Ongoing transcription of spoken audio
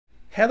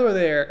Hello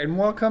there and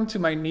welcome to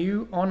my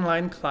new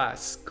online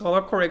class,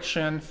 Color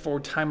Correction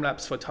for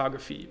Time-Lapse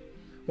Photography.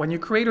 When you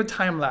create a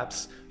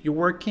time-lapse, you're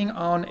working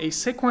on a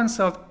sequence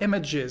of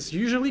images,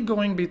 usually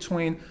going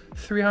between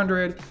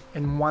 300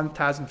 and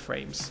 1000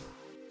 frames.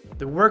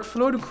 The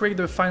workflow to create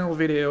the final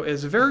video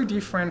is very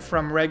different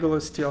from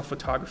regular still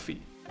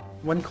photography.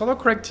 When color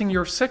correcting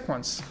your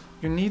sequence,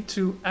 you need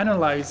to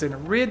analyze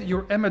and read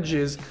your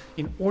images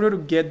in order to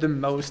get the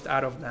most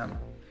out of them.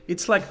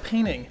 It's like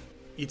painting.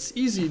 It's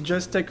easy,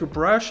 just take a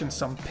brush and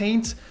some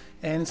paint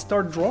and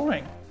start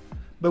drawing.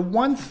 But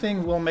one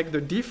thing will make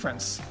the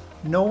difference,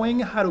 knowing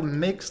how to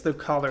mix the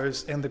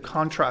colors and the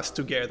contrast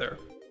together.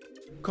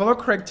 Color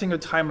correcting a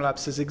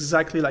time-lapse is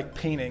exactly like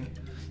painting.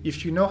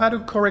 If you know how to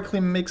correctly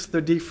mix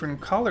the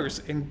different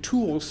colors and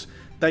tools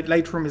that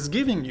Lightroom is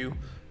giving you,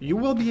 you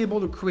will be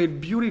able to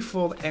create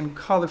beautiful and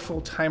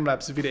colorful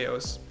time-lapse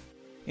videos.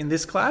 In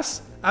this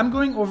class, I'm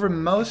going over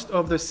most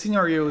of the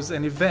scenarios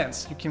and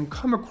events you can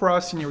come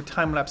across in your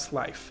time-lapse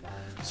life,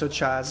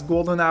 such as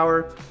golden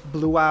hour,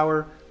 blue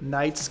hour,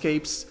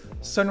 nightscapes,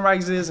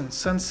 sunrises and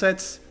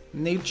sunsets,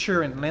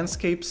 nature and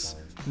landscapes,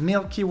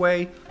 Milky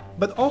Way,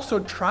 but also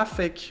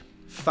traffic,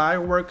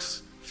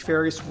 fireworks,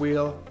 Ferris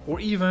wheel, or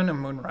even a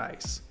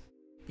moonrise.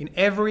 In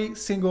every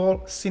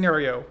single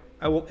scenario,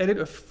 I will edit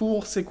a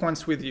full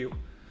sequence with you.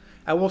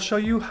 I will show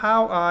you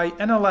how I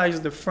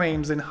analyze the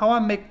frames and how I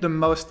make the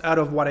most out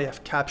of what I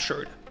have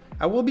captured.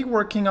 I will be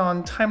working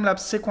on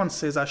time-lapse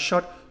sequences I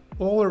shot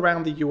all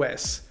around the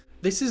US.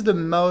 This is the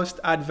most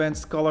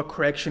advanced color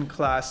correction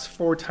class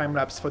for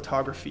time-lapse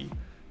photography.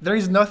 There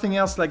is nothing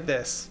else like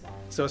this.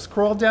 So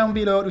scroll down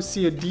below to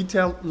see a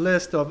detailed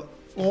list of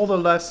all the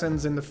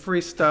lessons and the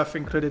free stuff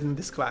included in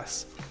this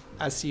class.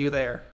 I'll see you there.